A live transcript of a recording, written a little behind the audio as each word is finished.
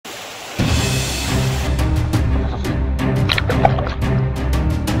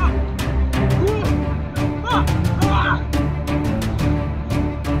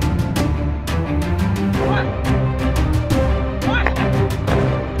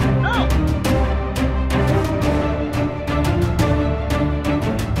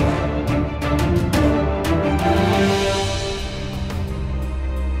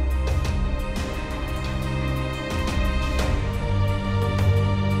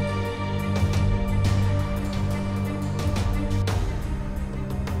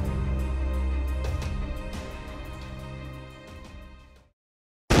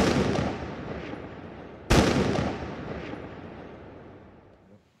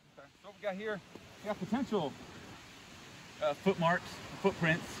We got here, we got potential foot marks,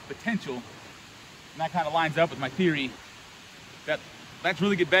 footprints, potential. And that kind of lines up with my theory that that's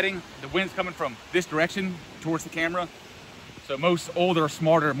really good bedding. The wind's coming from this direction towards the camera. So most older,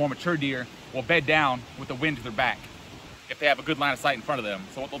 smarter, more mature deer will bed down with the wind to their back if they have a good line of sight in front of them.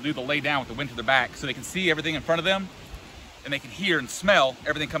 So what they'll do, they'll lay down with the wind to their back so they can see everything in front of them and they can hear and smell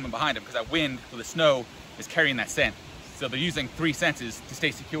everything coming behind them because that wind with the snow is carrying that scent. So they're using 3 senses to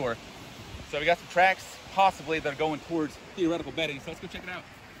stay secure. So we got some tracks possibly that are going towards theoretical bedding. So let's go check it out.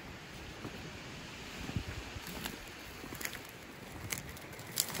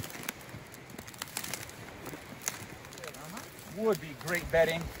 Would be great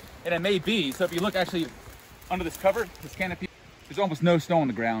bedding, and it may be. So if you look actually under this cover, this canopy, there's almost no snow on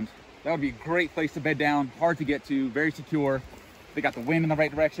the ground. That would be a great place to bed down, hard to get to, very secure. They got the wind in the right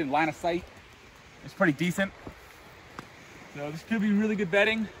direction, line of sight is pretty decent. So this could be really good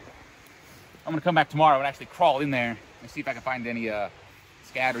bedding. I'm gonna come back tomorrow and actually crawl in there and see if I can find any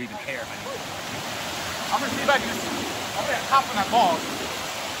scat or even hair. I'm gonna see if I can I'm gonna hop on that log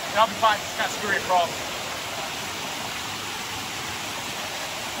and I'll be fine just kind of scurry across.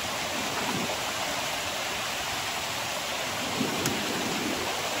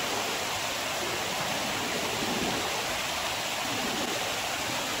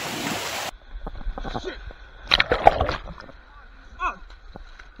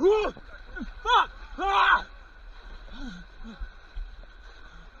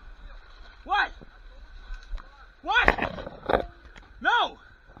 What? No!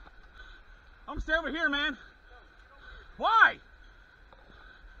 I'm staying over here, man. Why?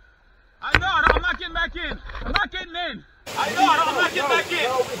 I know, I'm not getting back in. I'm not getting in. I know, I'm not getting back in.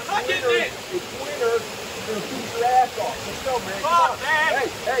 I'm not getting in. It's winter. You're going to freeze your ass off. Let's go, man. Fuck, man.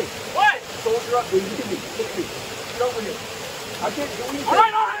 Hey. What? Soldier up, dude. Look at me. Look at me. Get over here. I can't do anything. All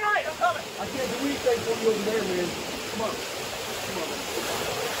right. I'm coming. I can't do anything for you over there, man. Come on. Come on, man.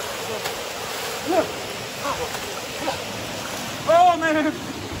 Oh, man.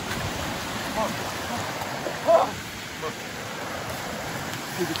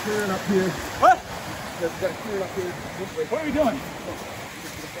 There's a clearing up here. What? There's a clearing up here. This way. What are we doing?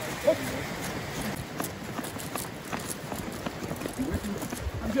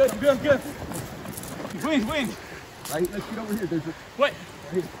 I'm good. Wind. Right, let's get over here. There's a... What?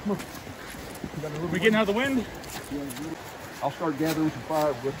 Hey, come on. We getting out of the wind? I'll start gathering some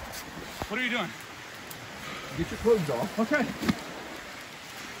firewood. What are you doing? Get your clothes off. Okay.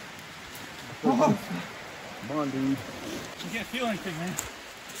 Oh. Come on, dude. You can't feel anything, man.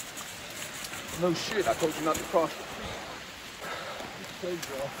 No shit, I told you not to cross the street. Get your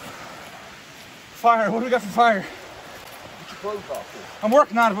clothes off. Fire, what do we got for fire? Get your clothes off here. I'm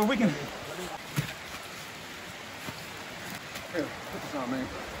working on it, but we can... Here, put this on, man.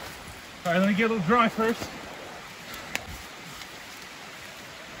 All right, let me get a little dry first.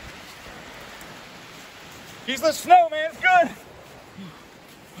 He's the snow, man, it's good.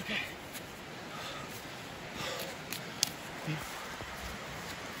 Okay.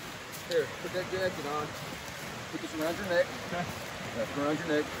 Here, put that jacket on. Put this around your neck. Okay. That's around your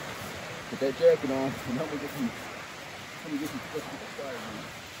neck. Put that jacket on and help me get some stuff to the fire,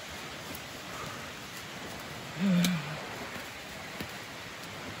 man.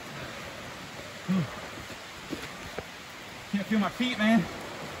 Can't feel my feet, man.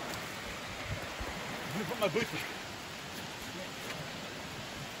 I'm gonna put my boots on.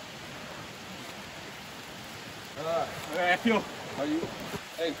 I feel. Are you?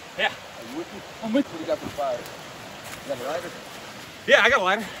 Hey. Yeah. Are you with me? I'm with What do you got for fire? You got a lighter? Yeah, I got a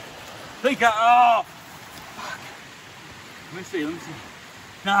lighter. I think oh. Fuck. Let me see.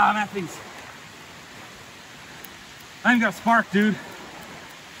 Nah, that thing's. I ain't got a spark, dude.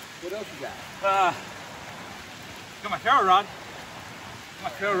 What else you got? Got my ferro rod.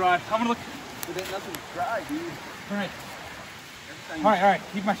 I'm gonna look. But then nothing's dry, dude. All right. Everything. All right.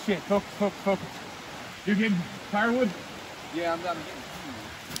 Keep my shit. Focus. You getting firewood? Yeah, I'm getting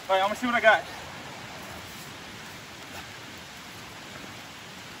All right, I'm gonna see what I got.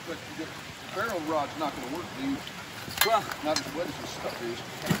 But the ferro rod's not gonna work, dude. Well, not as wet as this stuff is.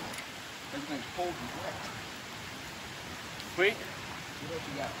 Everything's cold and wet. Wait. What else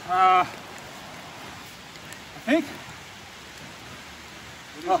you got? I think.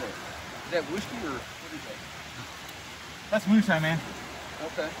 What is that? Is that whiskey or what is that? That's moonshine, man.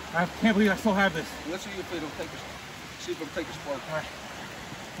 Okay. I can't believe I still have this. Let's see if it'll take us. See if it'll take a spark. All right.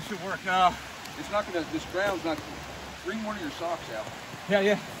 This should work. It's not gonna. This ground's not. Bring one of your socks out.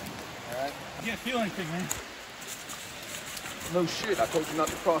 Yeah. All right. I can't feel anything, man. No shit. I told you not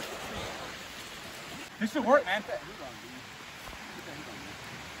to cross the street. This should work, man. Put that hood on, dude. Put that hood on, man.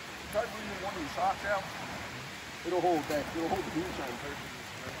 try bringing one of the socks out. It'll hold that. It'll hold the moonshine perfectly.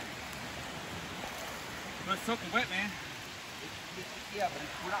 But it's soaking wet, man. Yeah, but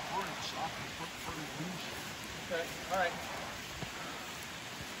we're not burning the sock. We're burning the moonshine. Okay, all right.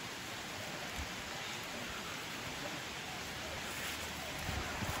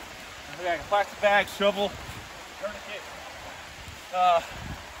 I got a plastic bag, shovel, tourniquet.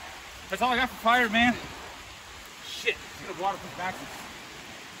 That's all I got for fire, man. Shit, I'm gonna waterproof maxi.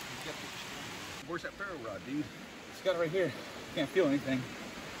 Where's that ferro rod, dude? It's got it right here. Can't feel anything.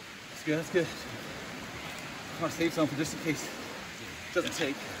 That's good, that's good. I want to save some for just in case it doesn't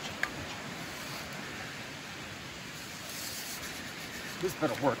take. This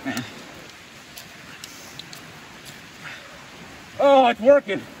better work, man. Oh, it's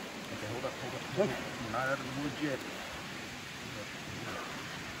working. Okay, hold up. We're not out of the woods yet.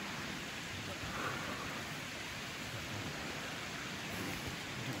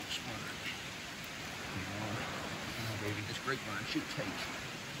 Baby, this grapevine should take.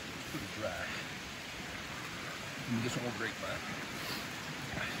 It's pretty dry. Give me this old grapevine.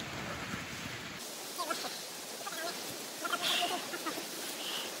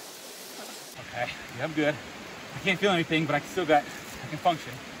 Okay, yeah, I'm good. I can't feel anything, but I can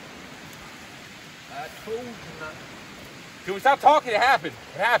function. I told you not. Can we stop talking? It happened.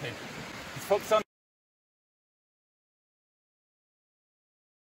 It happened. Let's focus on.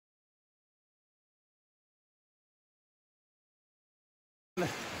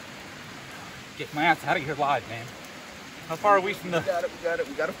 Get my ass out of here live, man. How far are we from the... We got it.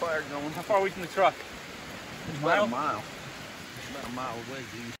 We got a fire going. How far are we from the truck? It's about a mile. It's about a mile away,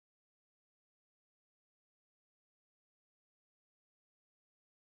 dude.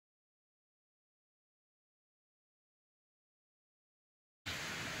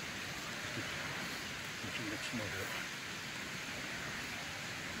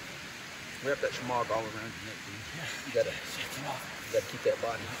 Wrap that smog all around your neck, dude. You gotta keep that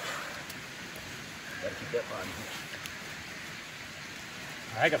body. Gotta keep that body.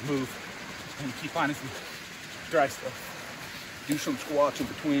 All right, I gotta move. And keep finding some dry stuff. Do some squats in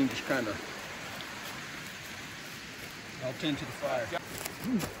between, just kind of. I'll tend to the fire.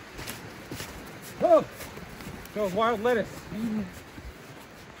 Oh, those wild lettuce.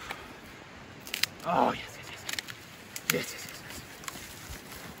 Oh, yes. Yes.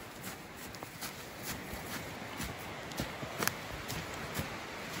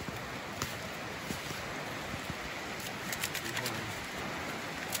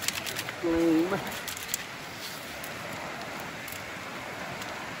 Boom.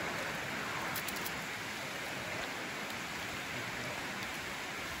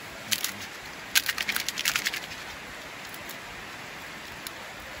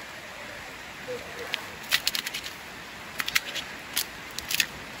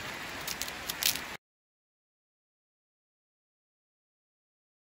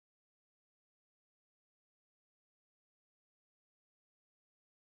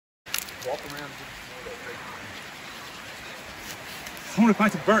 Walk around and get some more of that grapevine. I want to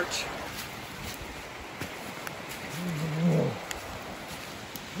find some birch.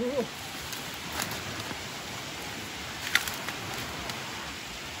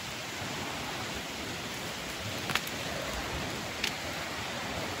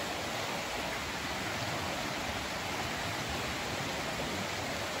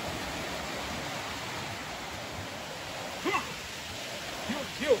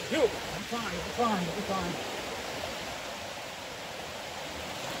 Heal. I'm fine.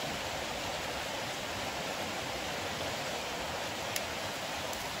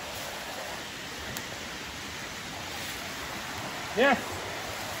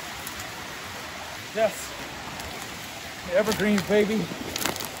 Yes. The evergreens, baby.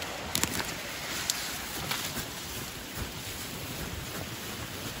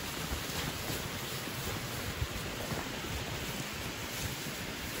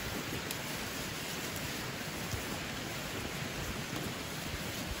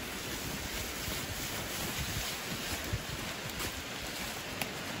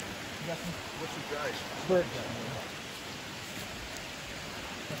 What's your guys? Birch.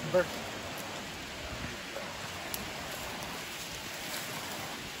 Got some birch.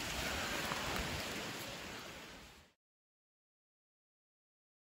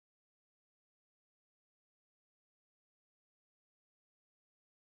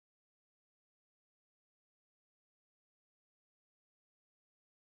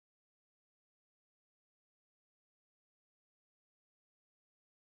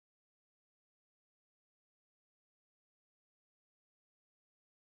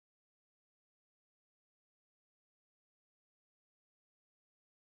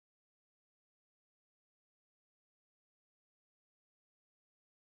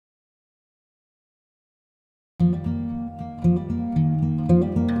 you.